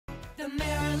The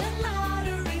Maryland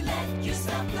Lottery, let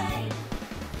yourself play.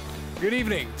 Good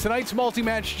evening. Tonight's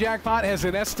multi-match jackpot has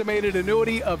an estimated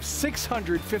annuity of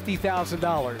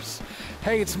 $650,000.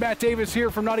 Hey, it's Matt Davis here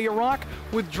from Nadia Rock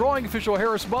with drawing official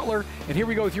Harris Butler, and here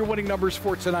we go with your winning numbers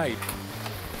for tonight.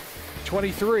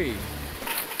 23,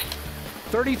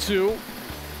 32,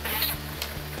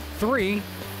 3,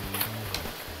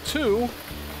 2,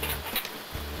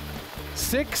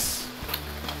 6,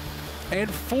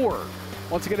 and 4.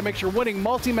 Once again, to make sure winning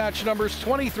multi-match numbers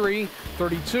 23,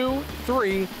 32,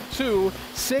 3, 2,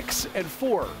 6, and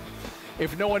 4.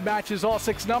 If no one matches all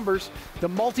 6 numbers, the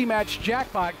multi-match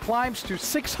jackpot climbs to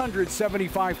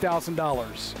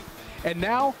 $675,000. And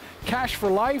now, cash for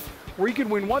life, where you can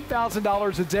win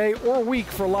 $1,000 a day or week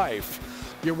for life.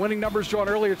 Your winning numbers drawn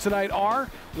earlier tonight are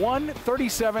 1,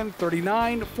 37,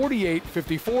 39, 48,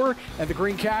 54, and the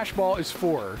green cash ball is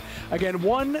 4. Again,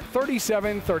 1,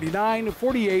 37, 39,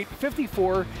 48,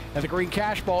 54, and the green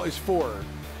cash ball is 4.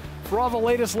 For all the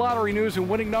latest lottery news and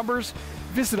winning numbers,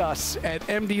 visit us at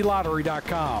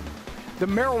mdlottery.com. The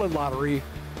Maryland Lottery,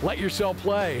 let yourself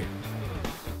play.